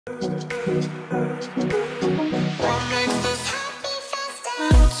What's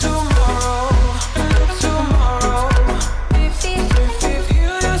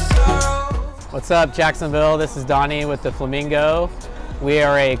up, Jacksonville? This is Donnie with the Flamingo. We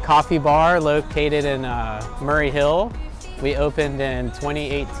are a coffee bar located in Murray Hill. We opened in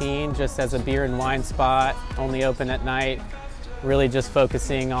 2018 just as a beer and wine spot, only open at night, really just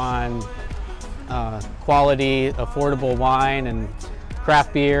focusing on quality, affordable wine and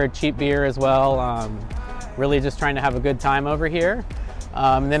craft beer, cheap beer as well. Really just trying to have a good time over here.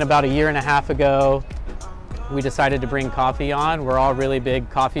 Then about a year and a half ago, we decided to bring coffee on. We're all really big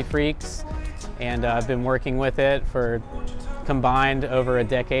coffee freaks, and I've been working with it for combined over a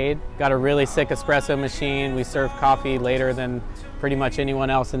decade. Got a really sick espresso machine. We serve coffee later than pretty much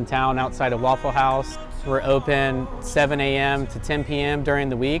anyone else in town outside of Waffle House. We're open 7 a.m. to 10 p.m. during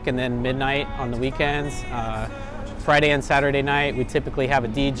the week, and then midnight on the weekends. Friday and Saturday night, we typically have a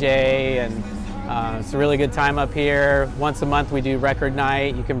DJ, and it's a really good time up here. Once a month, we do record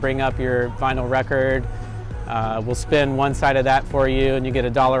night. You can bring up your vinyl record. We'll spin one side of that for you and you get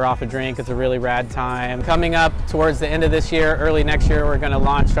 $1 off a drink. It's a really rad time. Coming up towards the end of this year, early next year, we're going to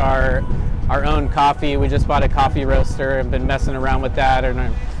launch our own coffee. We just bought a coffee roaster and been messing around with that,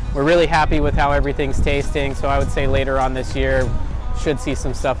 and we're really happy with how everything's tasting. So I would say later on this year, should see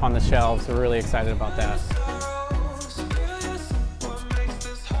some stuff on the shelves. We're really excited about that.